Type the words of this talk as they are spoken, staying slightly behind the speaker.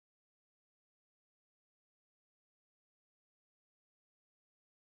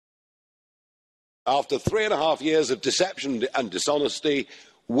After 3.5 years of deception and dishonesty,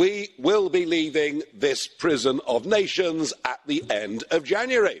 we will be leaving this prison of nations at the end of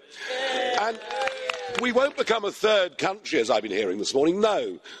January. And we won't become a third country, as I've been hearing this morning.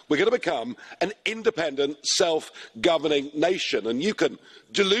 No, we're going to become an independent, self-governing nation. And you can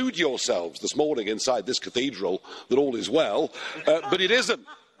delude yourselves this morning inside this cathedral that all is well, but it isn't.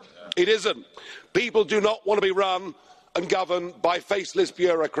 It isn't. People do not want to be run and governed by faceless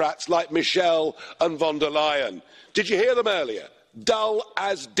bureaucrats like Michel and von der Leyen. Did you hear them earlier? Dull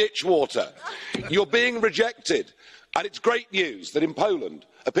as ditch water. You're being rejected. And it's great news that in Poland,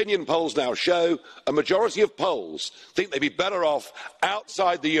 opinion polls now show a majority of Poles think they'd be better off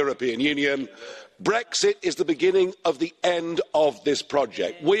outside the European Union. Brexit is the beginning of the end of this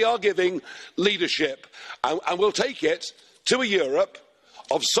project. We are giving leadership, and we'll take it to a Europe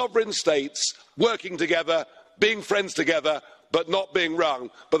of sovereign states working together, being friends together, but not being run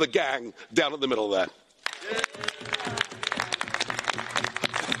by the gang down at the middle there.